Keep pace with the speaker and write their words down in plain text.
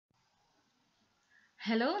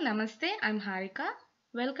Hello, Namaste, I'm Harika.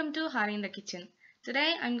 Welcome to Hari in the Kitchen.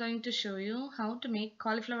 Today I'm going to show you how to make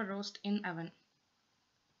cauliflower roast in oven.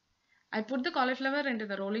 I put the cauliflower into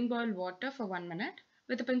the rolling boil water for 1 minute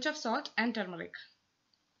with a pinch of salt and turmeric.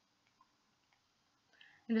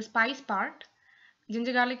 In the spice part,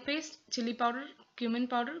 ginger garlic paste, chili powder, cumin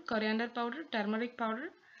powder, coriander powder, turmeric powder,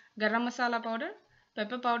 garam masala powder,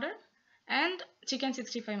 pepper powder and chicken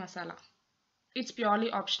 65 masala. It's purely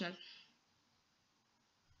optional.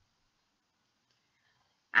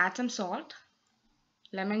 Add some salt,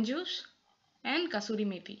 lemon juice and kasuri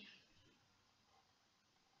methi.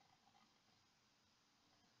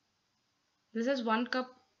 This is 1 cup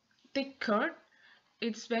thick curd.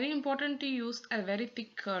 It's very important to use a very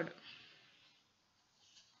thick curd.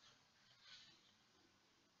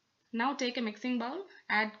 Now take a mixing bowl,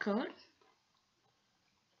 add curd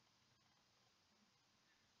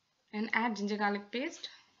and add ginger garlic paste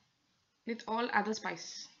with all other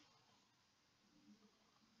spices.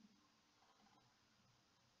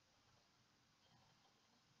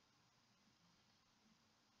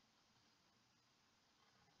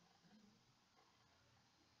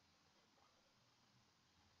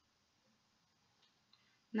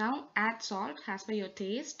 Now add salt as per your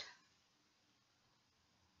taste.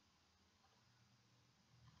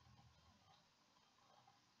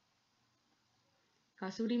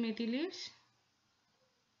 Kasuri methi leaves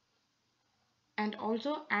and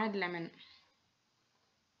also add lemon.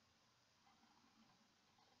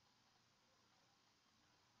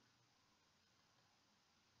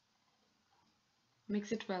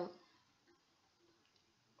 Mix it well.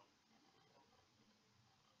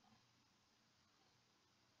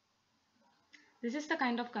 This is the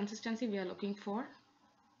kind of consistency we are looking for.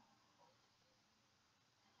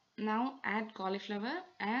 Now add cauliflower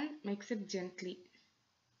and mix it gently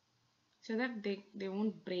so that they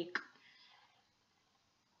won't break.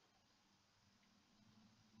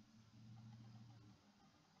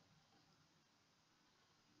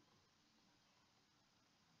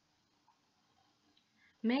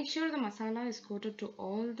 Make sure the masala is coated to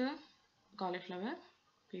all the cauliflower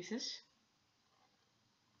pieces.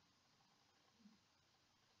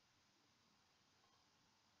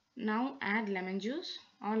 Now add lemon juice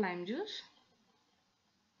or lime juice.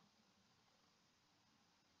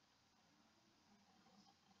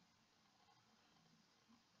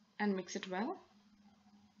 And mix it well.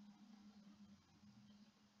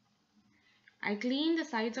 I clean the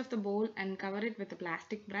sides of the bowl and cover it with a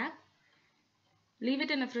plastic wrap. Leave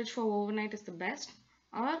it in the fridge for overnight is the best,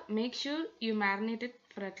 or make sure you marinate it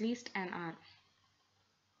for at least an hour.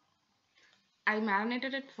 I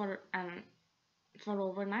marinated it for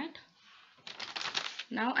overnight.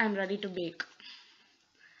 Now I'm ready to bake.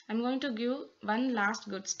 I'm going to give one last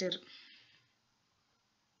good stir.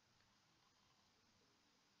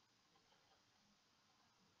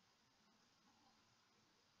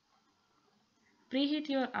 Preheat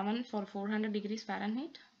your oven for 400 degrees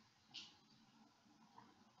Fahrenheit.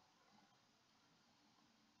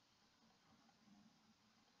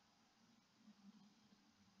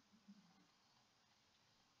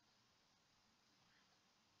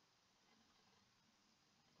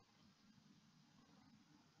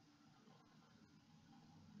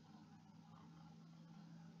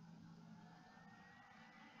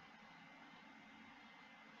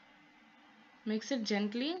 Mix it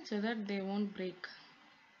gently so that they won't break.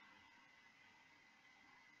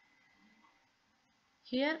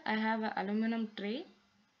 Here I have an aluminum tray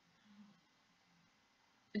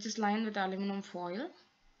which is lined with aluminum foil.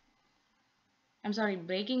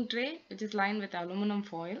 Baking tray which is lined with aluminum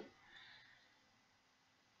foil.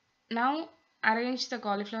 Now arrange the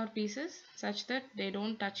cauliflower pieces such that they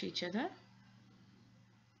don't touch each other.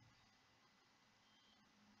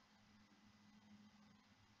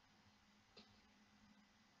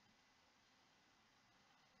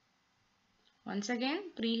 Once again,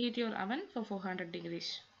 preheat your oven for 400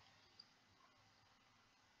 degrees.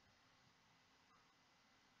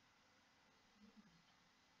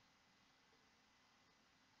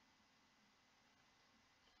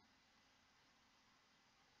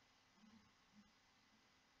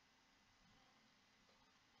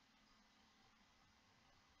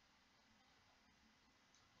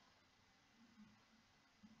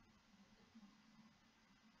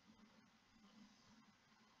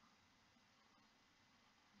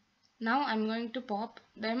 Now I'm going to pop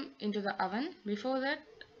them into the oven. Before that,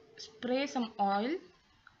 spray some oil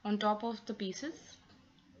on top of the pieces.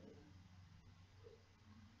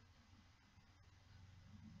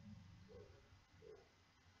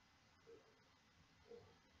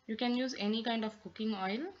 You can use any kind of cooking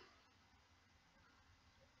oil.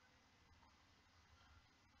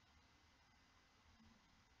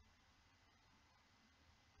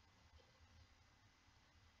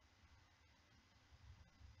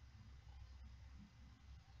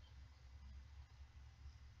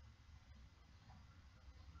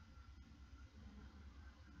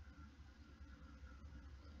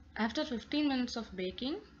 After 15 minutes of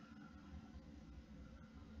baking,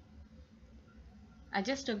 I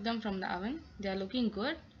just took them from the oven. They are looking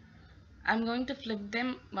good. I'm going to flip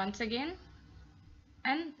them once again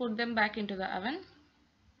and put them back into the oven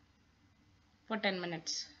for 10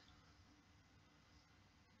 minutes.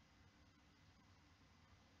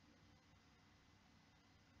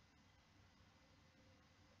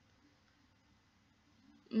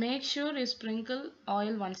 Make sure you sprinkle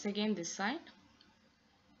oil once again this side.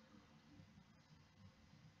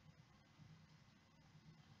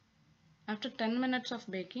 After 10 minutes of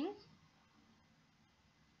baking,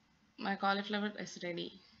 my cauliflower is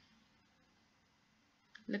ready.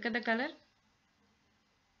 Look at the color.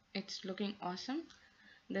 It's looking awesome.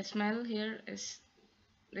 The smell here is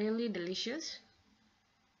really delicious.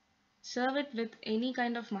 Serve it with any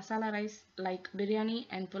kind of masala rice like biryani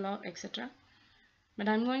and pulao, etc. But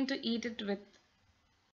I'm going to eat it with